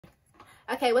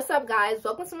Okay, what's up guys?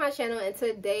 Welcome to my channel, and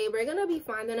today we're gonna be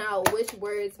finding out which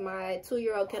words my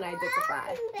 2-year-old can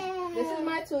identify. This is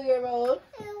my 2-year-old,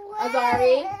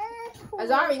 Azari.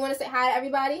 Azari, you wanna say hi to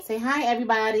everybody? Say hi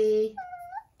everybody.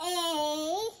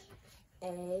 A.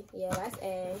 A, yeah, that's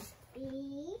A.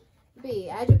 B. B,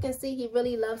 as you can see, he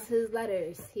really loves his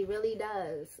letters. He really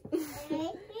does.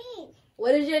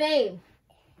 What is your name?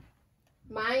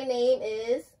 My name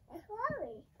is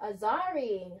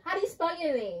Azari. How do you spell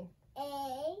your name?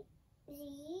 A-Z-A-R-I.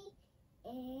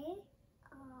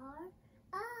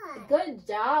 Good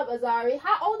job, Azari.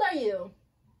 How old are you?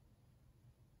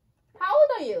 How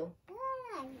old are you?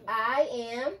 I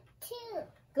am 2.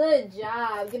 Good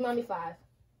job. Give mommy 5.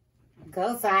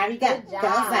 Go Zari. Good job. Go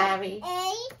Zari.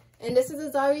 A. And this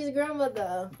is Azari's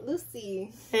grandmother,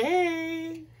 Lucy.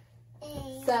 Hey.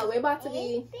 So we're about to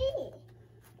be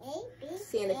A-B.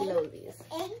 seeing if he knows these.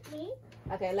 A-B.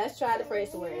 Okay, let's try the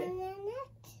first word.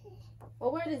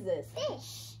 What word is this?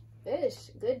 Fish. Fish.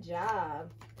 Good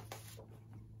job.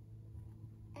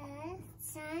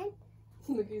 Sun.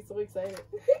 Look, he's so excited.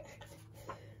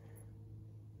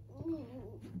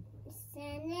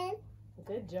 Salmon.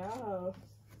 Good job.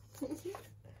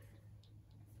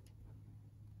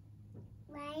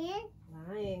 Lion.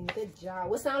 Lion. Good job.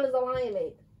 What sound does a lion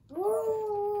make?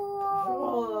 Roar.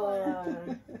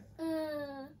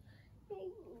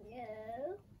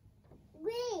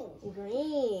 Green.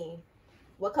 Green.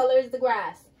 What color is the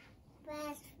grass?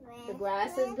 Grass. The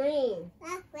grass is green.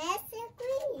 The grass is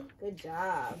green. Good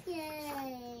job.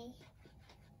 Yay.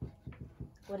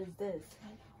 What is this?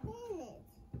 Tennis.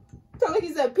 Sound like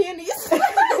he said pennies.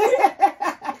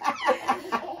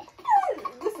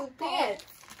 This is pants.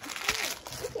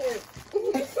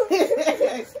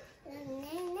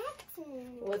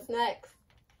 What's next?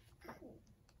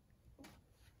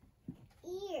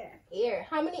 Ear. Ear.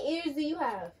 How many ears do you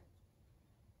have?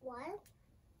 1,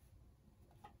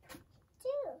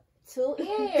 2 2.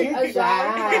 ears. Good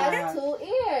job. Azari has 2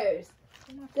 ears.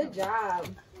 Good job.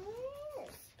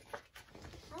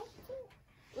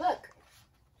 Look.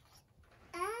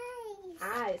 Eyes.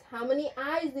 Eyes. How many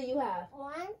eyes do you have?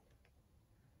 1,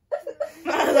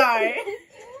 Sorry. 2.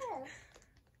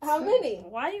 How many?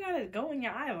 Why you gotta go in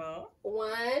your eyeball?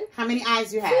 1, How many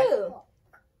eyes you have? 2.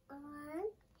 1,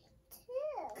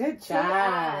 2. Good 2 job.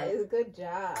 eyes. Good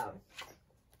job.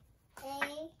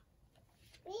 A.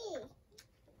 B.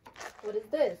 What is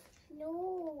this?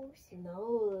 Nose.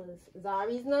 Nose.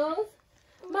 Zari's nose.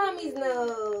 Mommy's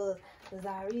nose.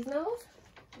 Zari's nose.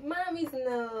 Mommy's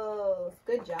nose.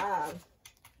 Good job.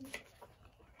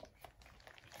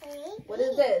 A. What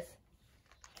is this?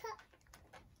 Cup.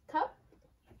 Cup.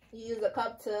 You use a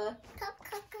cup to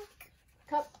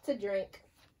drink.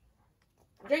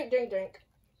 Drink.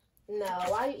 No,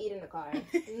 why are you eating the card?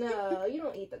 No, you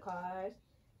don't eat the cards.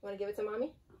 You want to give it to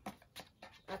mommy?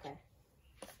 Okay.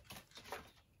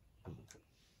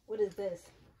 What is this?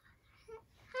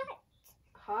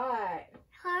 Heart.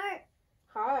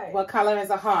 Heart. What color is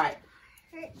a heart?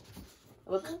 Heart.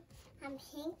 What? I'm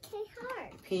pink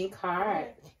heart. Pink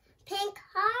heart. Pink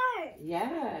heart.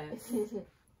 Yes.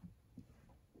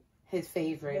 His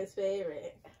favorite. His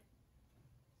favorite.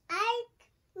 Ice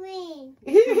cream.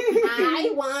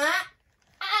 I want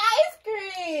ice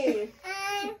cream.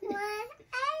 I want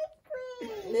ice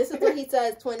cream. This is what he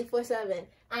says 24/7.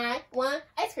 I want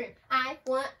ice cream. I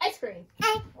want ice cream.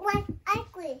 I want ice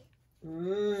cream.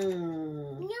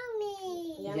 Mmm.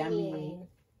 Yummy. Yummy.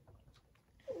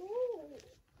 Ooh.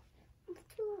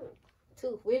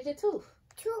 Tooth. Where's your tooth?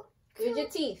 Two. Where's your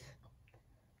teeth?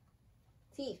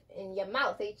 Teeth in your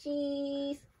mouth. Say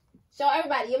cheese. Show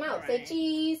everybody your mouth. Say Right.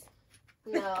 cheese.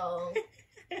 No.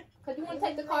 Because you want to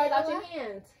take the cards out your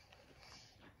hands.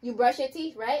 You brush your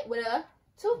teeth, right? With a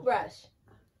toothbrush.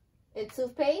 And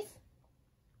toothpaste.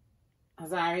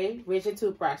 Azari, where's your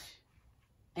toothbrush?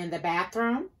 In the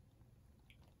bathroom?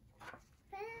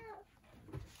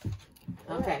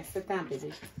 Okay, sit down,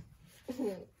 busy.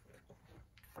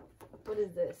 What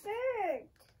is this? Bird.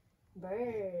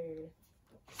 Bird.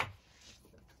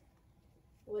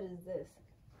 What is this?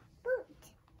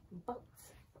 Boot. Boat.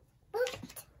 Boot.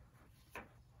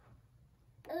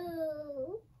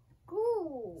 Oh.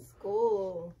 School.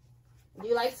 School. Do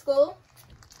you like school?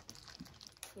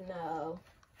 No.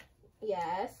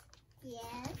 Yes.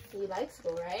 Yes. You like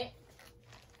school, right?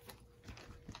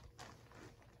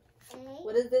 A.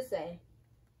 What does this say?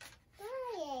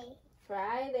 Friday.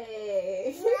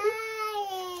 Friday.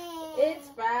 Friday. It's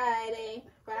Friday.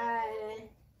 Friday.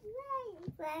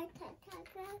 Friday.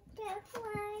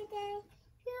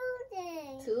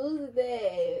 Tuesday.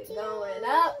 Tuesday. Going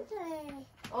up Tuesday.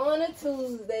 on a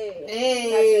Tuesday. Hey.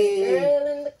 Got the girl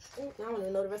in the... I don't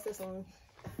even know the rest What's this one?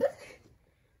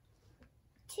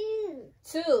 2.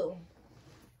 2.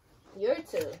 You're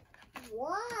 2.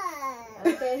 1.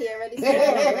 Okay, he already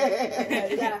said.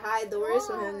 We gotta hide the words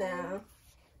from him now.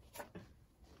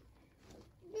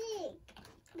 Big.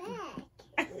 Back.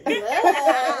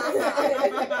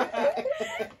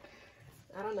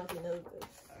 I don't know if he knows this.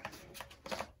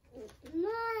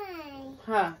 Mine.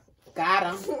 Huh. Got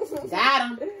him. Got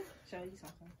him. Show you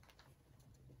something.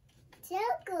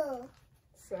 Circle.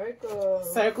 Circle.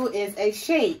 Circle is a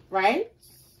shape, right?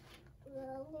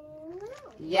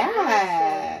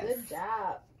 Yes. Good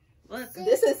job. Look.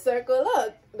 This is circle.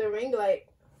 Look, the ring light.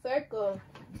 Circle.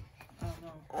 Oh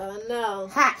no. Oh no.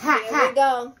 Hot, hot, Here hot. we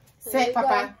go. Here Sit, we go.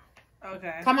 Papa.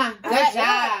 Okay. Come on. Good Alright,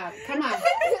 job. Come on.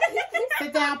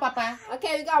 Sit down, Papa.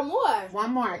 Okay, we got more.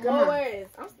 One more. Come More on. words.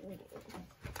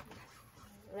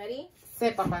 Ready?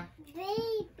 Sit, Papa.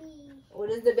 Baby. What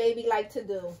does the baby like to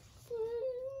do?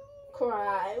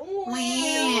 Cry. Wah.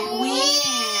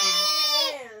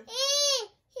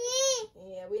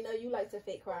 Yeah, we know you like to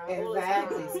fake cry. all the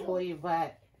Exactly. time. Spoil your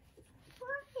butt.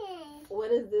 What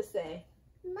does this say?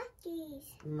 Monkeys.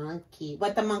 Monkey.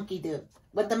 What the monkey do?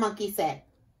 What the monkey say?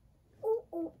 Ooh,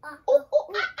 ooh, ah. Ooh,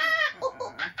 ooh, ah, ah. Ooh, ooh, ah, ah. Ooh,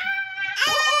 ooh, ah,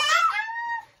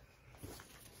 ah.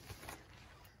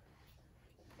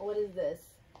 What is this?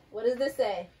 What does this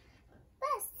say?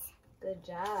 Bus. Good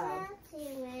job.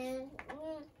 Round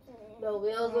The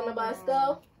wheels on the bus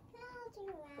go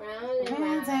round and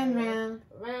Round and round. round.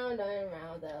 Round and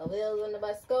round. The wheels on the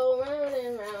bus go round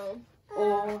and round.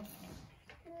 Oh.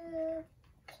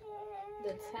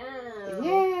 The town.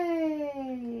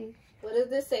 Yay. What does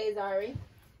this say, Zari?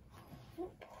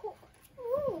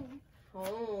 Home.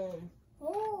 Home.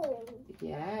 Home.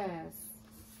 Yes.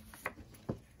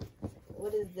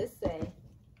 What does this say?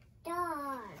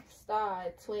 Star. Star.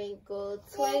 Twinkle,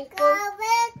 Twinkle twinkle.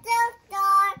 little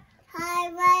star, high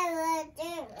my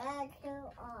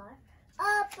little are.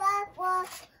 Up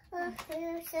above the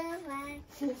future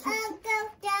up the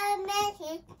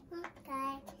dimension.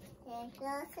 Okay.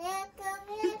 Twinkle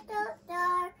little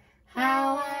star,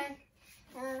 How I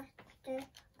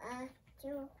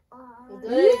you are.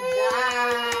 Good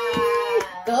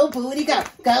job. Go booty go.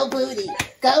 Go booty.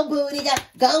 Go booty go.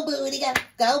 Go booty go.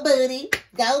 Go booty.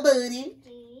 Go booty.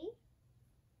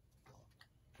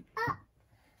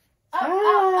 Up, up,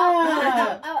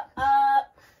 up, up, up,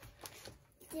 up.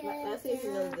 Let's see if he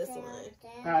knows this one.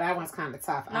 Oh, that one's kind of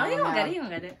tough. No, I you don't don't get it. know. You don't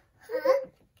get it.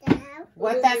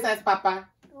 What that says, Papa?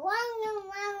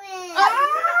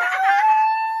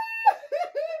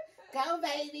 Go,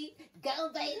 baby.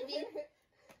 Go, baby.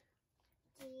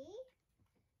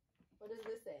 What does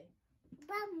this say?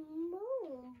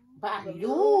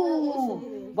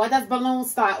 Balloon. What does balloon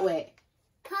start with?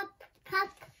 Pop, pop,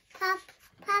 pop,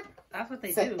 pop, That's what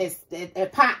they So do.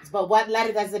 it pops, but what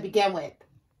letter does it begin with?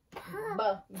 Ba,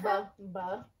 pop. ba,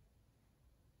 ba.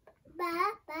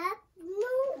 Ba, ba,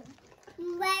 moon.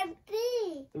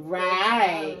 Baby.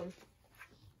 Right.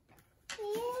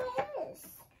 Yes.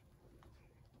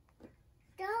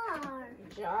 Star.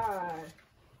 Jar.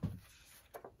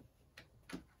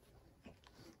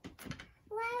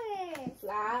 Flowers.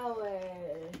 Flower.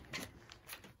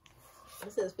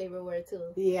 This is his favorite word too.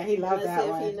 Yeah, he loves Let's that see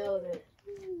if he one. knows it.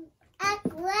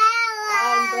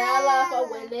 Umbrella. Umbrella for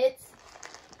when it's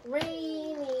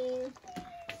raining.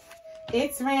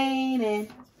 It's raining.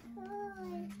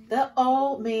 The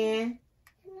old man.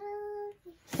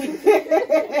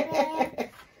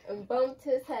 And bumped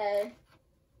his head.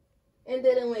 And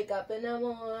didn't wake up in the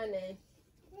morning.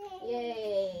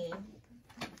 Yay.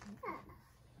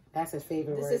 That's his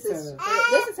favorite word This is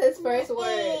too. his first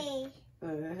word.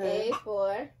 Uh-huh. A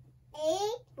for A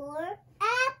for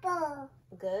apple.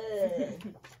 good.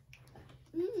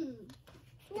 Mm.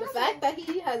 The fact that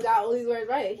he has got all these words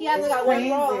right. He hasn't got one Crazy.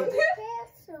 wrong.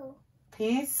 Pencil.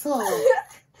 Pencil.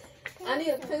 I need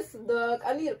a pencil, dog.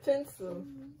 I need a pencil.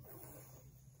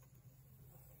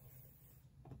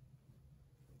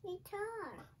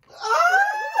 Guitar.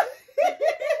 Oh!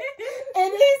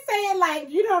 And he's saying like,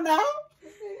 you don't know?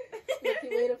 Look, he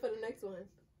waited for the next one.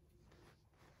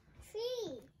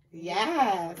 Tree.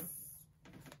 Yes.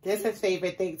 This is his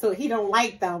favorite thing too. He don't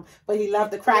like them, but he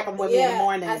loves to crack them with me in the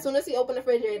morning. As soon as he opened the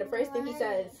refrigerator, the first thing he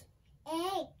says.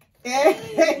 Egg. Egg.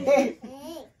 Egg.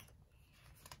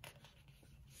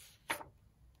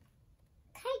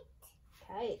 Kite.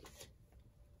 Kite.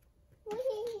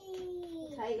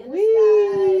 Whee. Kite in the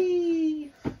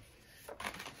Whee. sky.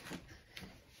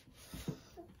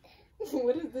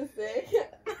 What does this say?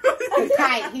 The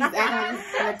kite. He's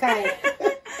acting on the kite.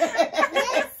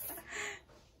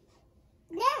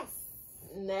 Nest.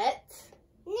 Net.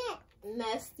 Net.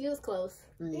 Nest. You was close.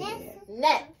 Yeah.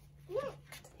 Net.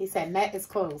 He said net is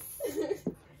close.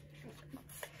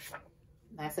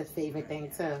 That's his favorite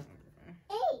thing too.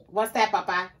 What's that,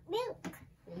 Papa? Milk.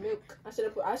 Milk. I should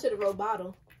have wrote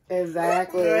bottle.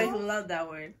 Exactly. I love that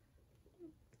word.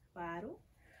 Bottle.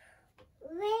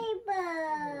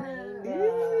 Rainbow.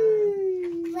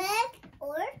 Red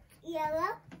or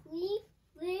yellow, blue,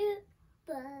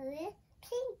 pink.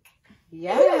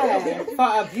 Yeah,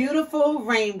 for a beautiful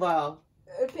rainbow.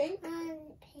 Pink, Pink.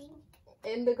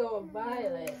 indigo, and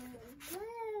violet.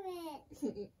 Violet.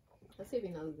 Let's see if he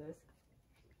knows this.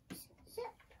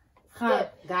 Huh?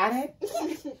 Got it?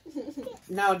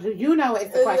 No, do you know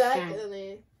it's the question?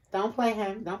 Exactly. Don't play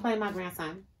him. Don't play my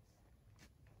grandson.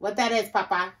 What that is,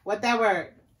 Papa? What that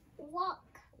word? Walk.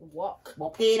 Walk.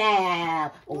 Walk it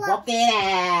out. Walk it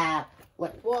out.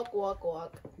 What? Walk, walk,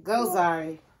 walk. Go,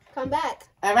 Zari. Come back.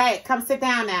 All right, come sit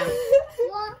down now.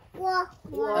 Walk, walk,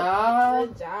 walk. Oh,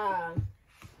 Good job.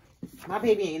 my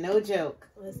baby ain't no joke.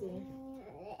 Let's see.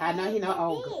 I know he know.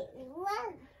 Oh,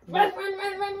 Run. go,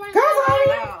 Zari.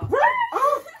 Wow. Run.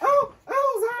 Oh,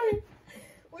 Zari.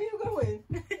 Where you going?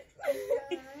 I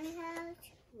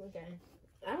Okay.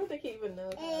 I don't think he even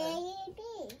knows. have A, B.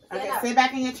 Okay, up. sit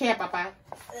back in your chair, Papa.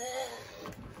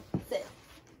 Sit.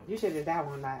 You should have that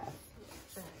one last.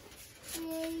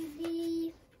 A,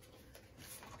 B.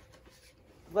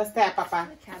 What's that, Papa?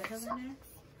 Caterpillar in there?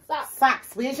 Stop.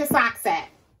 Socks. Where's your socks at?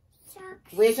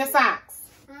 Socks. Where's your socks?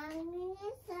 I'm in the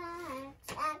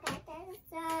socks. I got the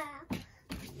socks.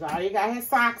 Zari got his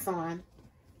socks on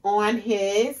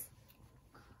his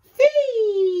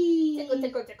feet. Tickle,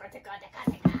 tickle, tickle, tickle,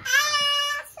 tickle, tickle.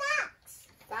 Socks.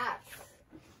 Socks.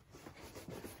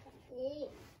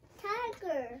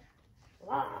 Tiger.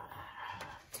 Wow.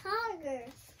 Tiger.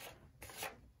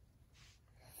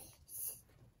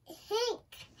 Pink.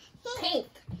 Pink.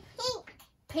 Pink.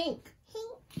 Pink.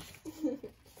 Pink.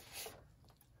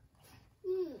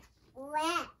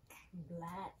 Black.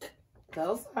 Black.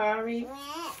 Go, Zari.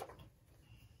 Black.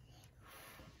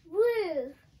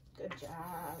 Blue. Good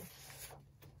job.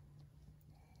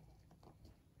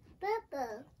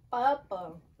 Purple.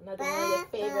 Purple. Another one of your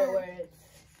favorite words.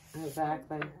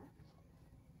 Exactly.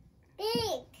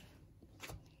 Big.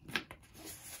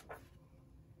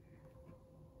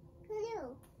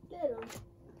 Blue. Little.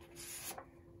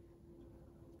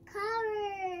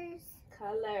 Colors.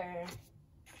 Color.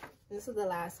 This is the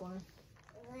last one.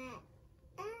 Black.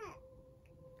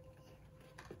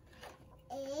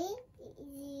 A,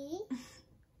 Z,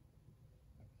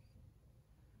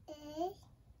 A,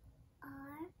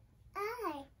 R,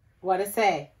 I. What it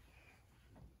say?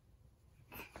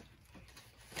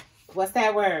 What's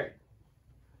that word?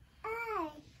 I.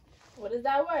 What is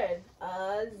that word?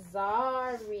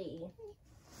 Azari.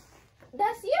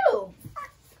 That's you.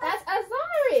 That's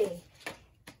Azari.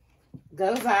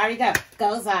 Go, Zari, go.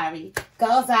 Go, Zari.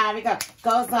 Go, Zari, go.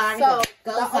 Go, Zari, So go.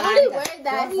 Go, the Zari, only go. word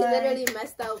that Go, he Zari. literally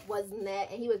messed up was net,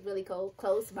 and he was really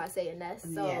close by saying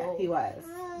nest. So Yeah, he was.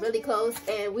 really close,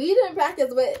 and we didn't practice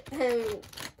with him.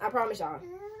 I promise y'all,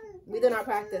 we did not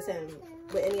practice him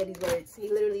with any of these words. He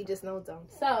literally just knows them.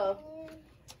 So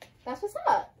that's what's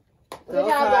up. Good Go,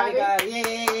 job, Zari, Zari. go. Yay.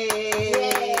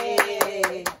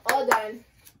 Yay! All done.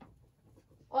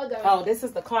 All done. Oh, this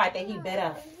is the card that he bet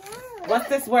up. What's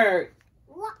this word?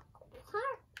 What?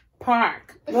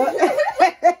 Park. Look.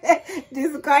 This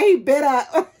is the card he bit up.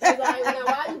 He's like, now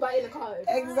why are you biting the card?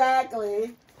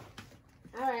 Exactly.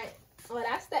 All right. Well,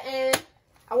 that's the end.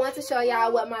 I want to show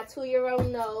y'all what my 2-year-old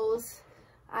knows.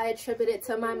 I attribute it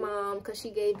to my mom because she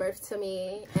gave birth to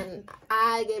me, and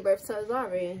I gave birth to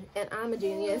Azari, and I'm a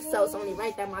genius, so it's only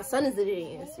right that my son is a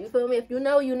genius. You feel me? If you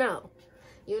know, you know.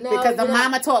 You know. Because the you know.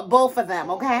 mama taught both of them,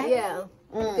 okay? Yeah.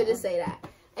 You could just say that.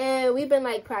 And we've been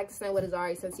like practicing with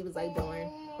Azari since he was like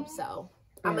born. So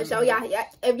I'm gonna show y'all.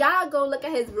 If y'all go look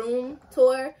at his room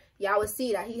tour, y'all will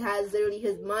see that he has literally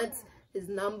his months, his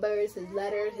numbers, his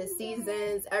letters, his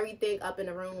seasons, everything up in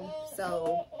the room.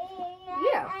 So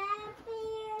yeah.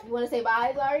 You wanna say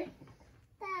bye, Azari?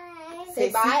 Bye. Say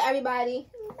Say bye, everybody.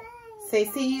 Bye. Say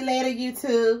see you later,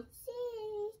 YouTube.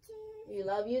 You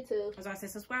love you too. I was going to say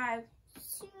subscribe.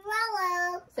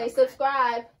 Swallow. Say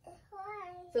subscribe.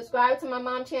 Subscribe to my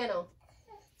mom channel.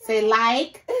 Say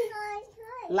like,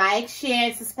 share,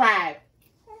 and subscribe.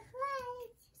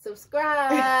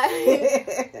 Subscribe.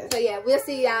 So yeah, we'll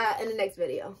see y'all in the next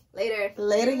video. Later.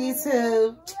 Later,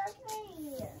 YouTube.